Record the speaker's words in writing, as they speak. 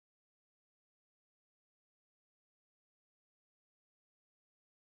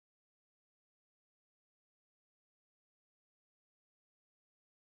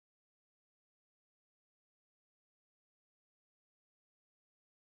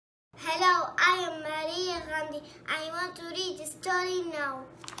Hello, I am Maria Gandhi. I want to read a story now.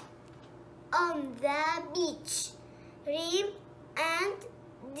 On the beach, Reem and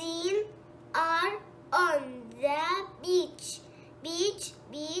Dean are on the beach. Beach,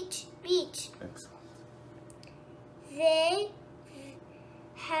 beach, beach. Excellent. They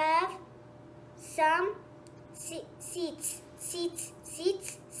have some seats.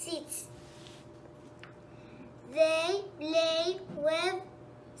 They play with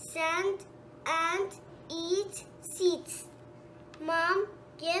sand and eat seeds. Mom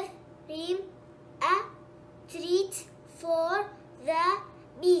give him a treat for the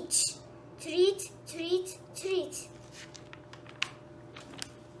beach. Treat, treat, treat.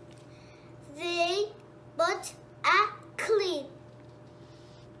 They put a clean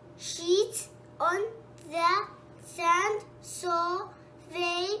sheet on the sand so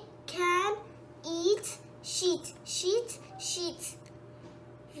they can eat sheet.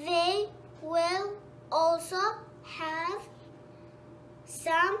 They will also have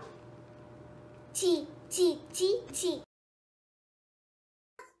some tea.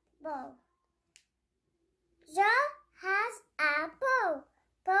 Bow. Joe has a bow.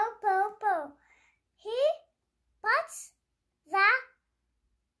 Bow. He puts the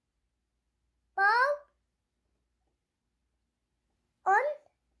bow on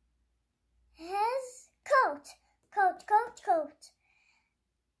his coat.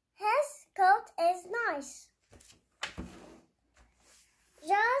 His coat is nice.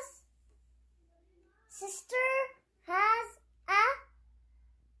 Joe's sister has a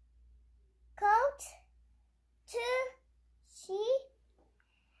coat too. She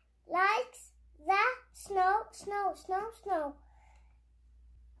likes the snow.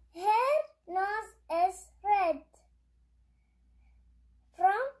 Her nose is red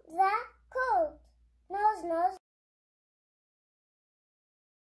from the cold. Nose.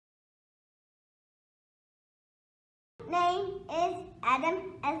 Name is Adam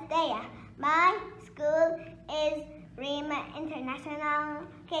Asdaya. My school is Reema International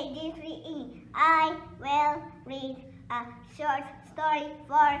KG3 E. I will read a short story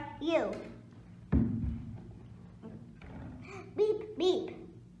for you. Beep, beep.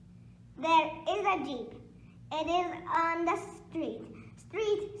 There is a jeep. It is on the street.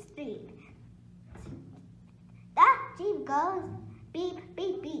 Street. The jeep goes beep,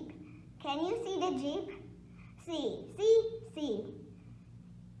 beep, beep. Can you see the jeep? See.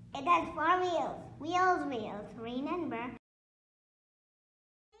 It has 4 wheels. Remember?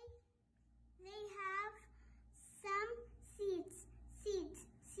 They have some seats.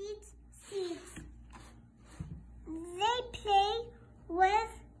 They play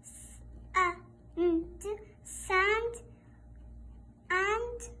with sand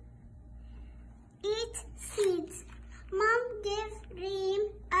and eat seeds. Mom gave Reem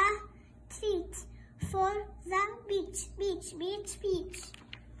a treat for the beach.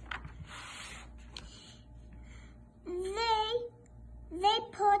 They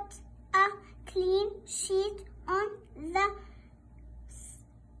put a clean sheet on the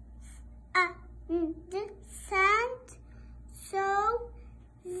sand so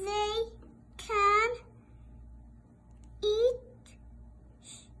they can eat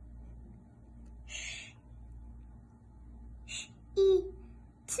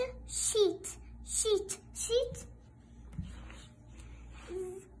sheet.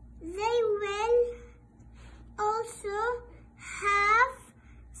 They will also have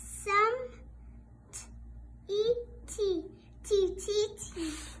some tea.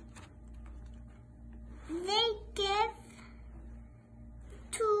 They give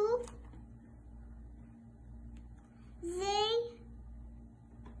to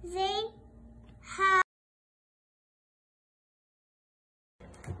they have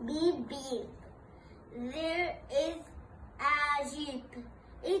beep. There is a jeep.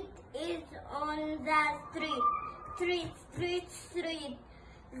 It is on the street.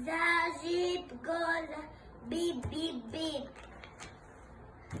 The jeep goes beep, beep, beep.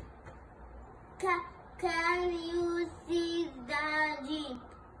 Can you see the jeep?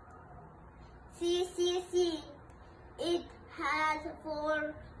 See. It has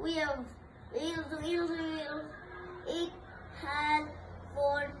 4 wheels. It has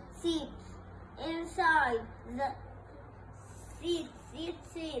 4 seats. Inside the seat.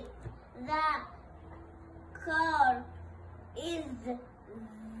 The car is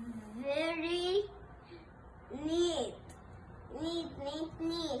very neat.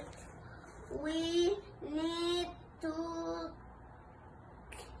 We need to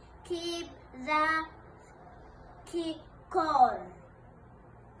keep the car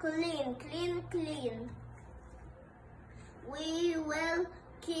clean. We will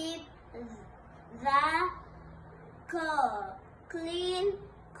keep the car. Clean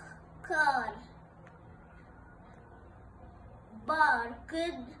car. Parked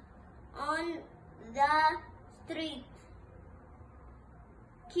on the street.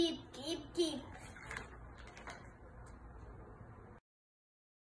 Keep.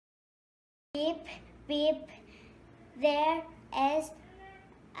 Beep. There is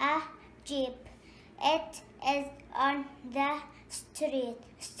a jeep. It is on the street.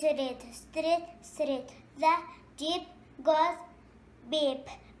 The jeep goes beep.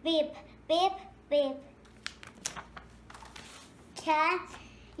 Can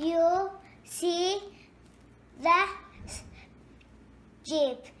you see the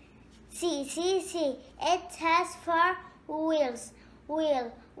jeep? See. It has 4 wheels.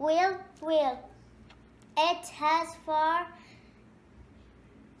 Wheel. It has 4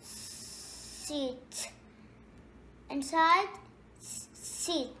 seats. Inside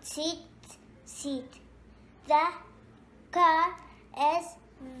seat. The car is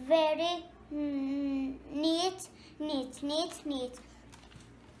very neat.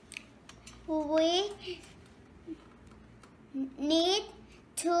 We need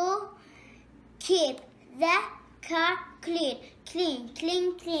to keep the car clean.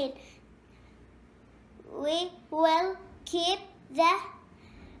 We will keep the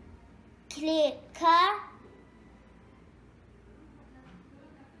car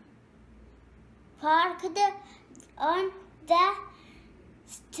parked on the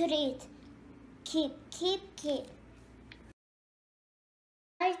street. Keep.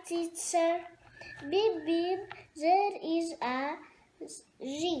 Hi teacher, beep, there is a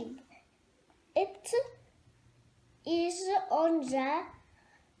jeep. It is on the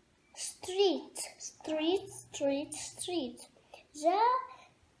street. The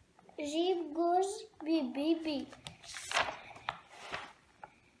jeep goes beep.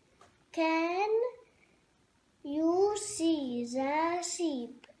 Can you see the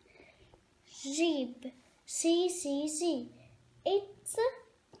jeep? See. It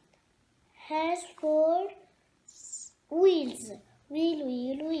has 4 wheels.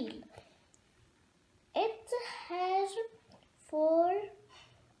 Wheel. It has 4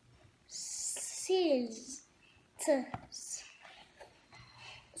 seats.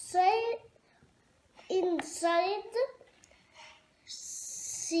 Inside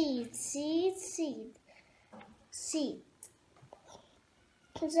seat.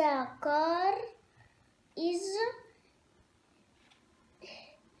 The car is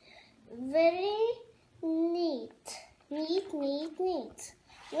very neat. We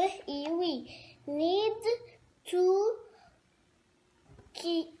need to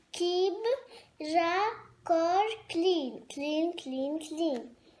keep the car clean.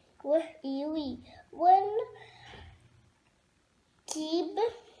 We will keep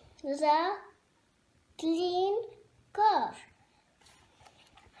the clean car.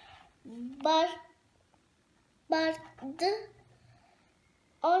 Parked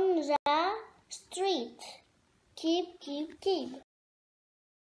on the street. Keep.